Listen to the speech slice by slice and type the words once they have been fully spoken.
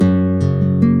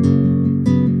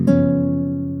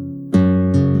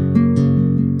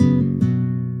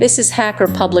This is Hacker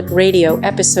Public Radio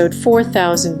episode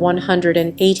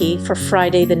 4180 for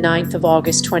Friday the 9th of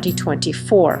August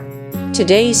 2024.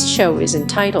 Today's show is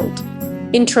entitled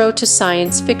Intro to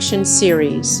Science Fiction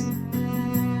Series.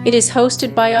 It is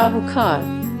hosted by Ahuka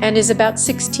and is about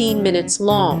 16 minutes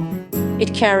long.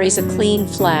 It carries a clean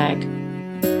flag.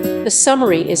 The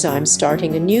summary is I'm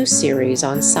starting a new series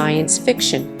on science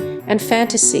fiction and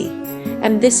fantasy,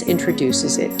 and this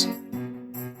introduces it.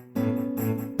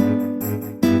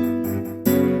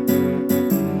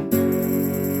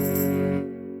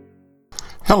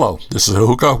 Hello, this is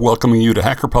Ahuka welcoming you to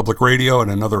Hacker Public Radio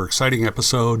and another exciting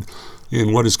episode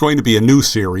in what is going to be a new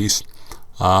series.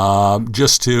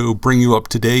 Just to bring you up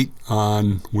to date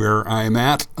on where I'm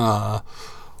at,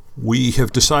 we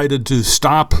have decided to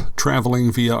stop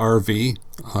traveling via RV.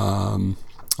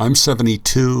 I'm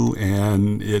 72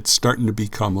 and it's starting to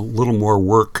become a little more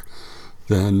work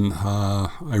than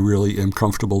I really am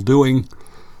comfortable doing.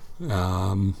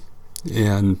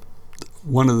 And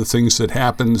one of the things that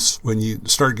happens when you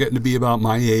start getting to be about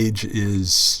my age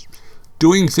is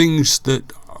doing things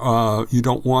that you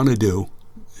don't want to do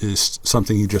is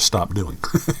something you just stop doing.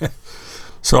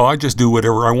 So I just do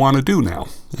whatever I want to do now.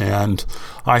 And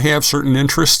I have certain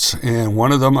interests, and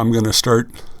one of them I'm going to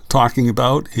start talking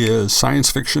about is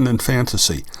science fiction and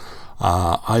fantasy.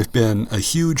 I've been a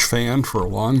huge fan for a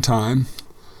long time.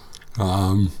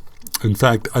 In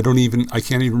fact, I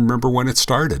can't even remember when it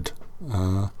started.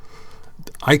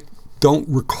 I don't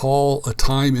recall a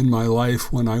time in my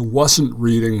life when I wasn't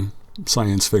reading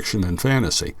science fiction and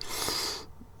fantasy.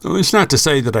 It's not to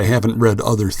say that I haven't read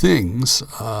other things.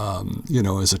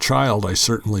 As a child, I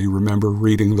certainly remember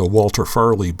reading the Walter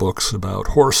Farley books about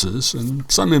horses, and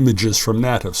some images from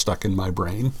that have stuck in my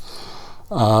brain.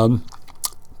 But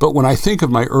when I think of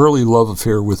my early love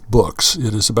affair with books,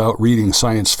 it is about reading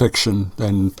science fiction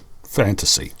and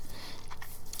fantasy.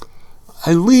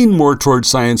 I lean more towards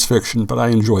science fiction, but I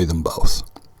enjoy them both.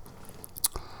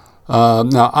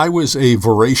 Now, I was a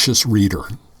voracious reader.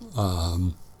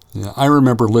 I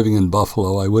remember living in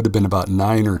Buffalo. I would have been about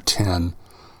 9 or 10,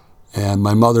 and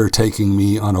my mother taking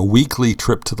me on a weekly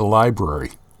trip to the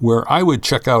library, where I would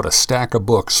check out a stack of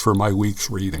books for my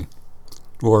week's reading.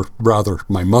 Or rather,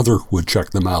 my mother would check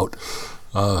them out.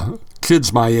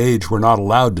 Kids my age were not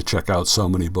allowed to check out so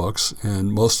many books,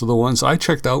 and most of the ones I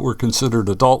checked out were considered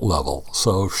adult level,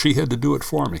 so she had to do it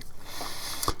for me.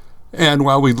 And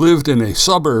while we lived in a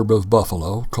suburb of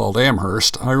Buffalo called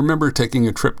Amherst, I remember taking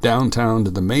a trip downtown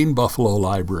to the main Buffalo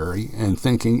library and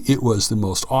thinking it was the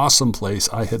most awesome place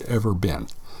I had ever been.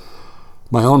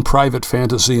 My own private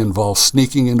fantasy involved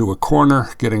sneaking into a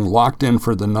corner, getting locked in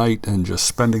for the night, and just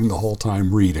spending the whole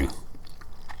time reading.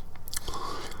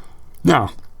 Now,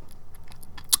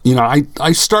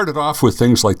 I started off with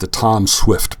things like the Tom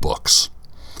Swift books.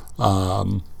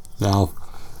 Now,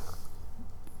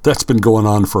 that's been going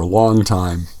on for a long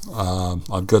time.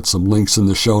 I've got some links in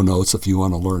the show notes if you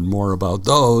want to learn more about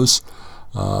those.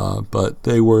 But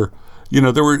there were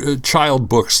child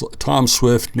books, Tom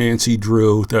Swift, Nancy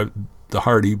Drew, the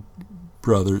Hardy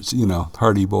brothers,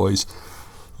 Hardy boys.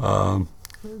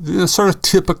 Sort of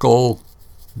typical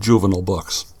juvenile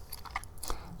books.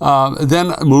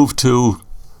 Then I moved to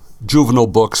juvenile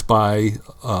books by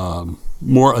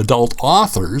more adult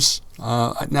authors.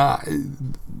 Now,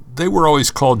 they were always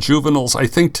called juveniles. I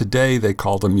think today they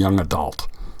call them young adult.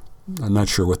 I'm not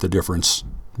sure what the difference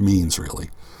means, really.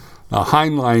 Now,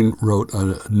 Heinlein wrote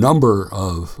a number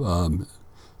of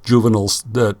juveniles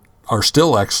that are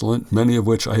still excellent, many of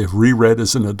which I have reread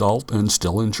as an adult and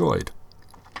still enjoyed.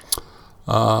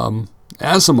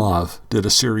 Asimov did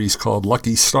a series called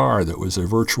Lucky Star that was a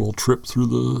virtual trip through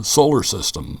the solar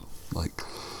system, like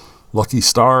Lucky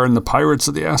Star and the Pirates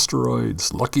of the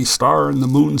Asteroids, Lucky Star and the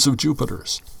Moons of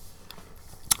Jupiters.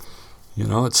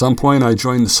 At some point I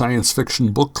joined the Science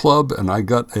Fiction Book Club, and I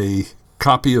got a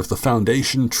copy of the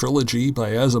Foundation trilogy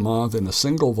by Asimov in a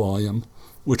single volume,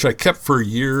 which I kept for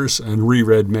years and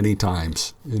reread many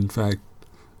times. In fact,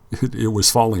 it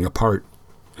was falling apart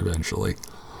eventually.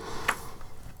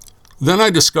 Then I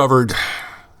discovered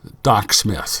Doc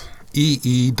Smith,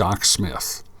 E.E. Doc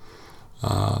Smith.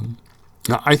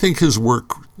 Now, I think his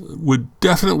work would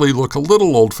definitely look a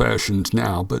little old-fashioned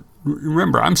now, but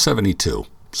remember, I'm 72,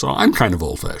 so I'm kind of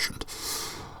old-fashioned.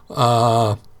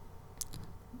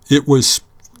 It's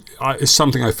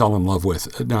something I fell in love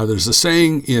with. Now, there's a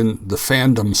saying in the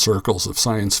fandom circles of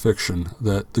science fiction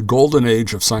that the golden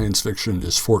age of science fiction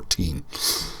is 14,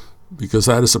 because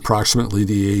that is approximately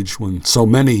the age when so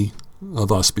many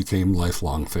of us became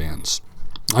lifelong fans.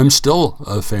 I'm still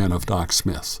a fan of Doc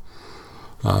Smith.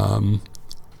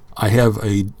 I have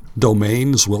a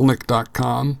domain,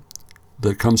 zwilnick.com,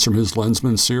 that comes from his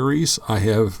Lensman series. I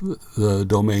have the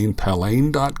domain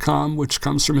Pallane.com, which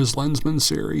comes from his Lensman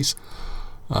series.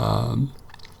 And,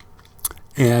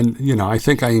 I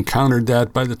think I encountered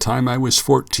that by the time I was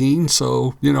 14,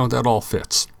 so, that all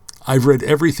fits. I've read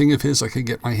everything of his I could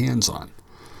get my hands on,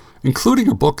 including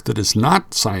a book that is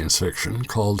not science fiction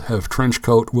called Have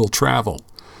Trenchcoat Will Travel.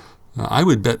 I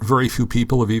would bet very few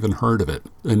people have even heard of it,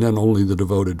 and then only the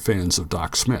devoted fans of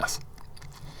Doc Smith.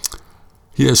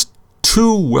 He has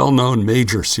two well-known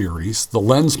major series, the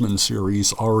Lensman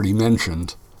series already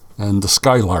mentioned, and the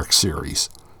Skylark series.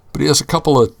 But he has a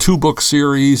couple of two-book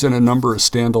series and a number of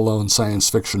standalone science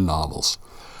fiction novels.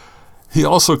 He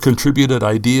also contributed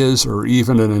ideas or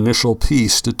even an initial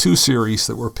piece to two series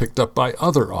that were picked up by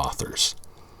other authors.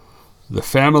 The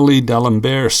Famille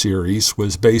d'Alembert series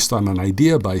was based on an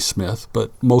idea by Smith,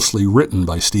 but mostly written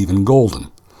by Stephen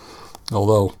Golden.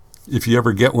 Although, if you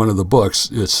ever get one of the books,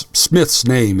 it's Smith's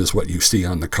name is what you see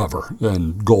on the cover,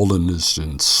 and Golden is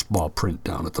in small print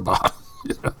down at the bottom.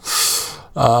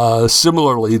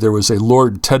 Similarly, there was a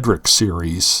Lord Tedrick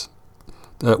series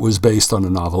that was based on a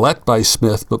novelette by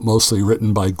Smith, but mostly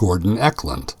written by Gordon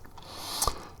Eklund.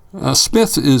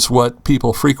 Smith is what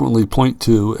people frequently point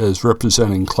to as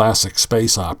representing classic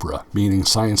space opera, meaning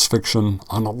science fiction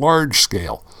on a large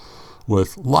scale,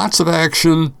 with lots of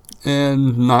action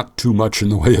and not too much in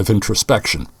the way of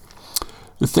introspection.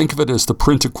 Think of it as the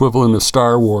print equivalent of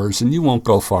Star Wars, and you won't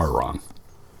go far wrong.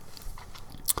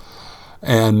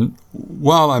 And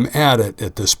while I'm at it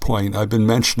at this point, I've been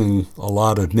mentioning a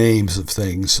lot of names of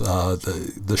things.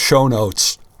 The show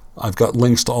notes, I've got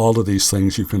links to all of these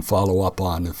things you can follow up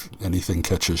on if anything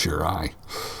catches your eye,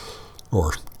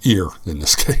 or ear in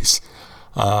this case.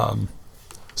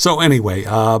 So anyway,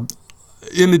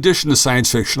 in addition to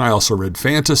science fiction, I also read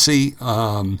fantasy.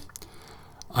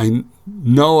 I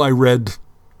know I read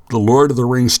the Lord of the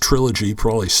Rings trilogy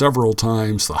probably several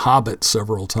times, The Hobbit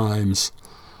several times.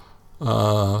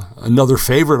 Another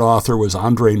favorite author was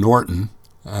Andre Norton,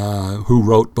 who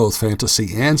wrote both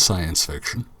fantasy and science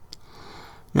fiction.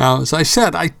 Now, as I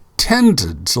said, I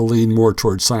tended to lean more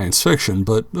towards science fiction,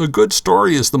 but a good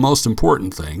story is the most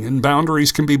important thing, and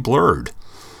boundaries can be blurred.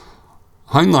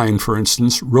 Heinlein, for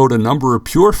instance, wrote a number of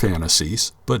pure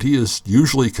fantasies, but he is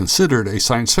usually considered a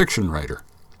science fiction writer.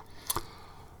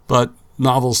 But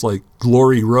novels like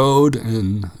Glory Road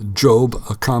and Job,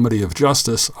 A Comedy of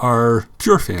Justice are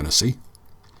pure fantasy.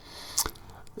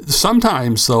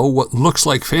 Sometimes, though, what looks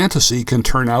like fantasy can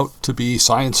turn out to be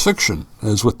science fiction,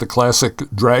 as with the classic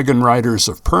Dragon Riders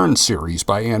of Pern series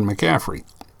by Anne McCaffrey.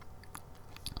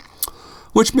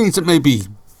 Which means it may be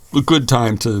a good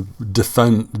time to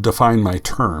define my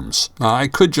terms. I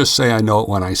could just say I know it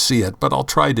when I see it, but I'll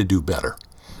try to do better.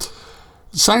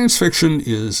 Science fiction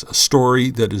is a story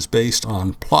that is based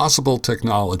on plausible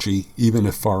technology, even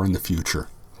if far in the future.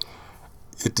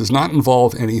 It does not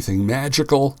involve anything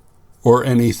magical or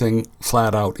anything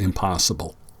flat-out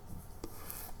impossible.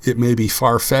 It may be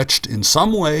far-fetched in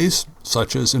some ways,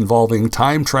 such as involving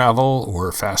time travel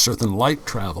or faster-than-light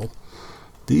travel.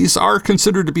 These are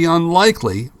considered to be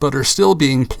unlikely, but are still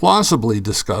being plausibly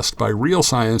discussed by real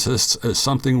scientists as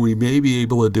something we may be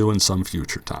able to do in some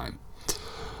future time.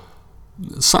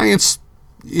 Science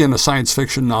in a science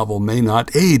fiction novel may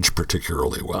not age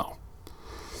particularly well.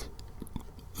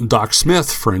 Doc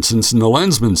Smith, for instance, in the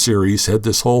Lensman series, had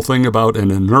this whole thing about an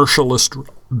inertialess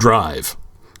drive,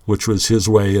 which was his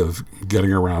way of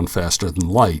getting around faster than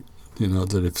light.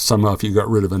 That if you got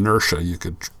rid of inertia, you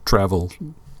could travel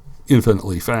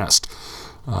infinitely fast.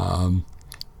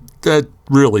 That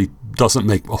really doesn't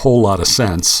make a whole lot of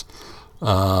sense.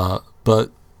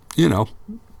 But,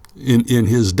 in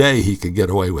his day, he could get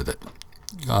away with it.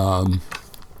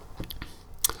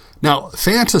 Now,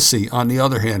 fantasy, on the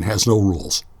other hand, has no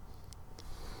rules.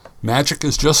 Magic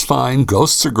is just fine.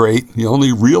 Ghosts are great. The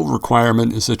only real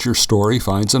requirement is that your story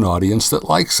finds an audience that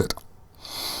likes it.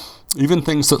 Even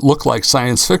things that look like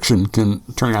science fiction can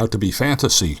turn out to be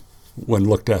fantasy when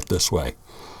looked at this way.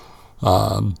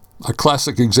 A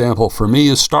classic example for me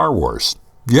is Star Wars.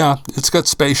 Yeah, it's got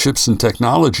spaceships and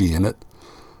technology in it,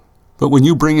 but when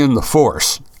you bring in the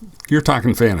Force, you're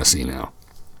talking fantasy now.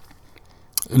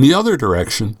 In the other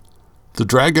direction, the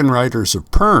Dragon Riders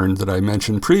of Pern that I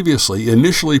mentioned previously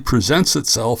initially presents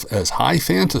itself as high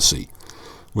fantasy,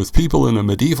 with people in a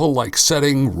medieval-like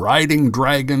setting riding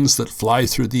dragons that fly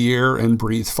through the air and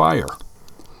breathe fire.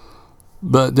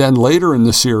 But then later in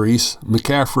the series,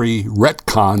 McCaffrey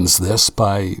retcons this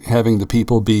by having the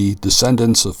people be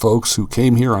descendants of folks who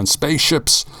came here on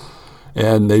spaceships,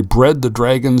 and they bred the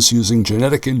dragons using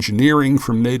genetic engineering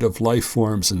from native life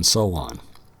forms and so on.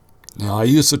 Now, I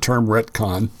use the term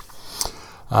retcon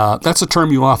That's a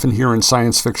term you often hear in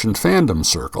science fiction fandom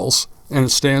circles, and it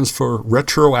stands for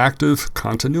retroactive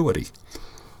continuity.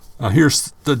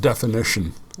 Here's the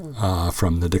definition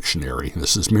from the dictionary.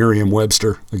 This is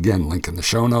Merriam-Webster, again, link in the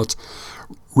show notes.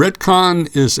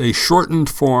 Retcon is a shortened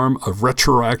form of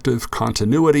retroactive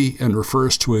continuity and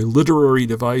refers to a literary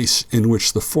device in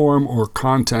which the form or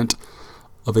content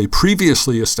of a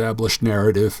previously established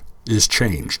narrative is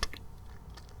changed.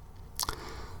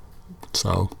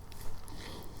 So,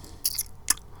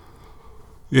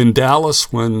 in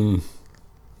Dallas, when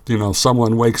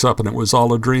someone wakes up and it was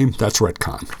all a dream, that's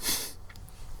retcon.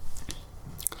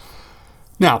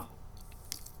 Now,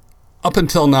 up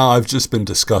until now, I've just been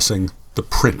discussing the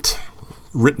print,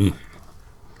 written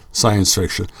science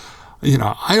fiction.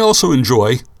 I also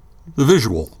enjoy the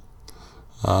visual.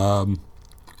 Now,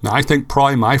 I think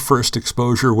probably my first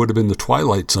exposure would have been The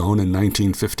Twilight Zone in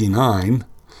 1959.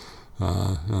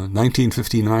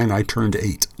 1959, I turned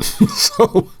 8.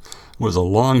 So it was a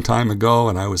long time ago,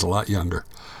 and I was a lot younger.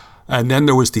 And then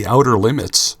there was The Outer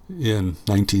Limits in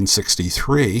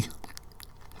 1963.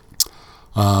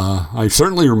 I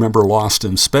certainly remember Lost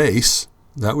in Space.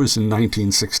 That was in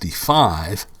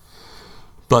 1965.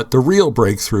 But the real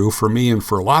breakthrough for me and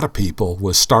for a lot of people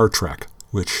was Star Trek,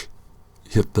 which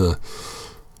hit the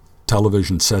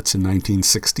television sets in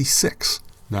 1966.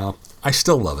 Now, I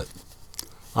still love it.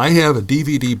 I have a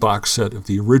DVD box set of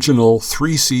the original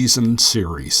 3-season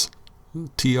series,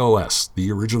 TOS,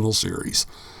 the original series,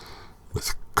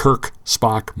 with Kirk,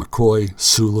 Spock, McCoy,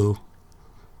 Sulu,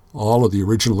 all of the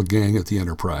original gang at the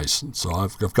Enterprise. So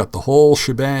I've got the whole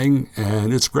shebang,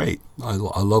 and it's great. I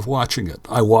love watching it.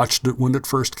 I watched it when it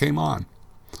first came on.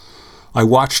 I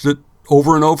watched it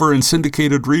over and over in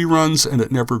syndicated reruns, and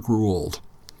it never grew old.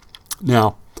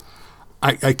 Now,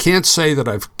 I can't say that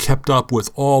I've kept up with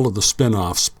all of the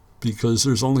spin-offs because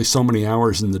there's only so many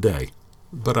hours in the day.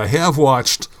 But I have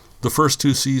watched the first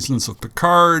 2 seasons of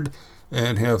Picard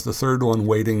and have the third one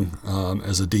waiting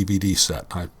as a DVD set.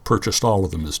 I purchased all of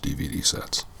them as DVD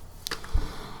sets.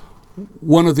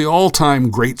 One of the all-time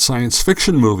great science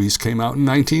fiction movies came out in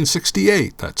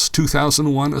 1968. That's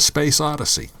 2001: A Space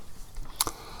Odyssey.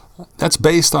 That's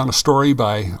based on a story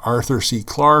by Arthur C.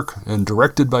 Clarke and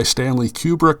directed by Stanley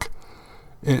Kubrick.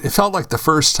 It felt like the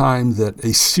first time that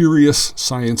a serious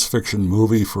science fiction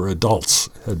movie for adults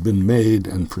had been made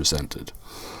and presented.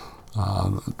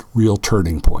 Real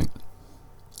turning point.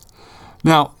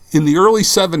 Now, in the early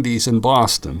 70s in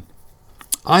Boston,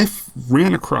 I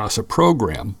ran across a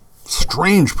program,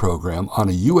 strange program, on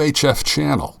a UHF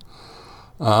channel.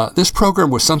 This program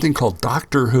was something called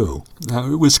Doctor Who.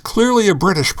 Now, it was clearly a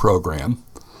British program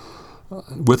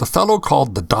with a fellow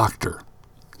called the Doctor.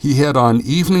 He had on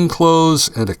evening clothes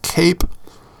and a cape,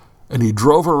 and he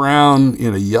drove around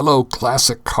in a yellow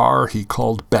classic car he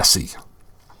called Bessie.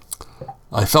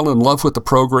 I fell in love with the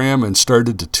program and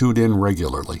started to tune in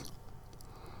regularly.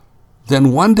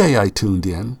 Then one day I tuned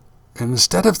in, and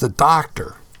instead of the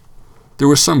Doctor, there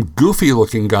was some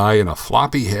goofy-looking guy in a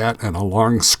floppy hat and a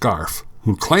long scarf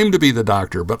who claimed to be the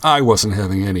Doctor, but I wasn't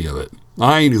having any of it.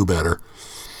 I knew better.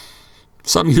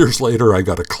 Some years later, I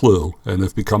got a clue and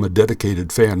have become a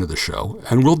dedicated fan of the show,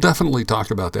 and we'll definitely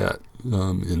talk about that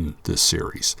in this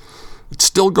series. It's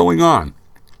still going on,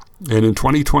 and in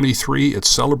 2023, it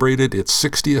celebrated its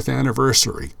 60th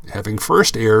anniversary, having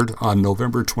first aired on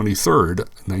November 23rd,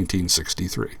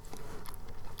 1963.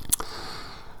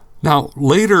 Now,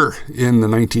 later in the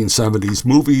 1970s,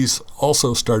 movies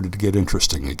also started to get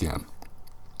interesting again.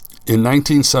 In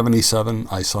 1977,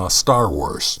 I saw Star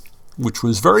Wars, which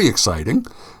was very exciting,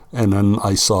 and then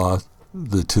I saw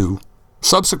the 2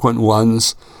 subsequent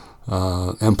ones,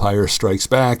 Empire Strikes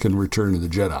Back and Return of the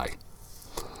Jedi.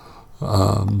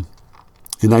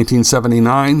 In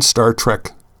 1979, Star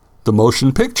Trek, the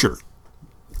motion picture.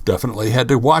 Definitely had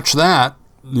to watch that.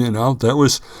 That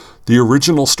was the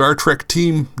original Star Trek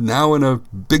team now in a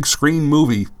big screen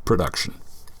movie production.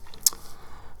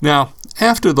 Now,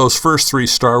 after those first 3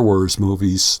 Star Wars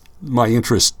movies, my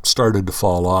interest started to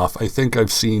fall off. I think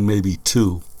I've seen maybe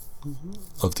 2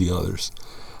 of the others.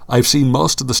 I've seen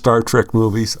most of the Star Trek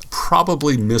movies,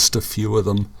 probably missed a few of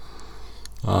them.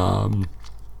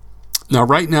 Now,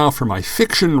 right now, for my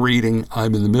fiction reading,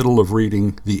 I'm in the middle of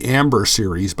reading the Amber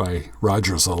series by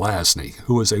Roger Zelazny,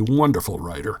 who is a wonderful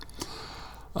writer.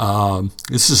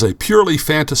 This is a purely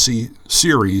fantasy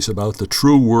series about the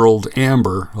true world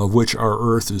Amber, of which our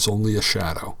Earth is only a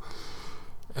shadow.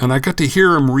 And I got to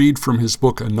hear him read from his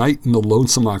book A Night in the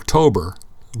Lonesome October,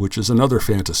 which is another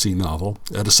fantasy novel,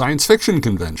 at a science fiction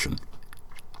convention.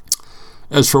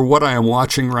 As for what I am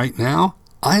watching right now,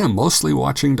 I am mostly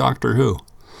watching Doctor Who.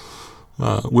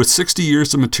 With 60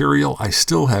 years of material, I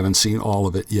still haven't seen all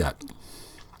of it yet.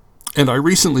 And I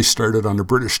recently started on a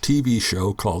British TV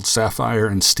show called Sapphire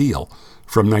and Steel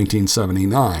from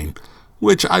 1979,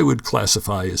 which I would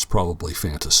classify as probably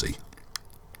fantasy.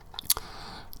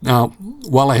 Now,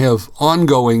 while I have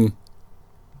ongoing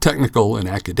technical and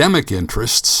academic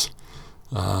interests,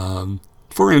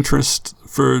 for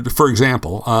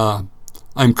example,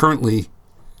 I'm currently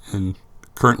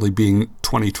being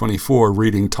 2024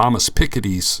 reading Thomas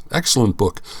Piketty's excellent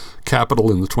book,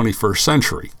 Capital in the 21st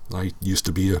Century. I used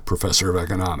to be a professor of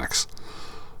economics.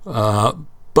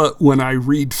 But when I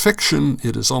read fiction,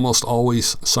 it is almost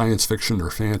always science fiction or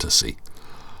fantasy.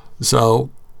 So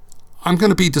I'm going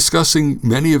to be discussing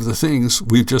many of the things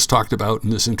we've just talked about in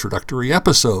this introductory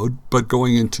episode, but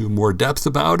going into more depth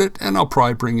about it, and I'll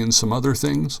probably bring in some other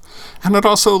things. And I'd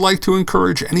also like to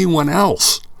encourage anyone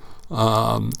else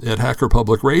at Hacker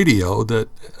Public Radio that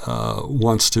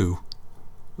wants to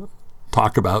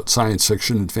talk about science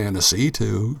fiction and fantasy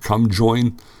to come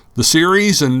join the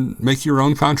series and make your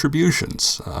own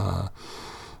contributions.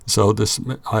 So this,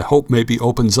 I hope, maybe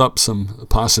opens up some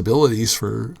possibilities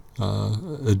for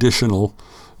additional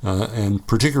and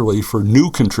particularly for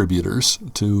new contributors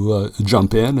to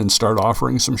jump in and start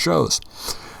offering some shows.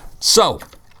 So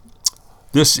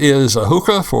this is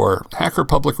Ahuka for Hacker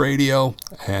Public Radio,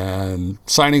 and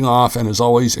signing off, and as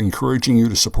always, encouraging you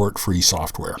to support free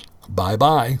software.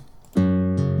 Bye-bye.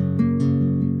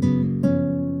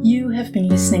 You have been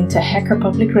listening to Hacker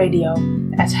Public Radio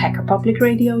at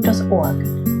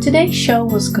hackerpublicradio.org. Today's show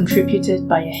was contributed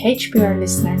by a HPR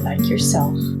listener like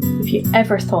yourself. If you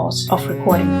ever thought of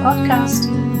recording a podcast,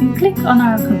 then click on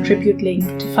our contribute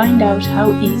link to find out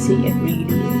how easy it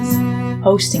really is.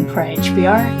 Hosting for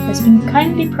HPR has been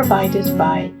kindly provided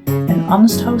by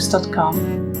anhonesthost.com,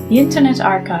 the Internet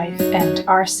Archive, and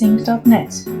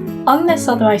rsync.net. Unless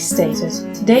otherwise stated,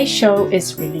 today's show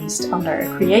is released under a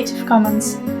Creative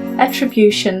Commons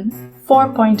Attribution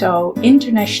 4.0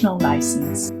 International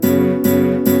License.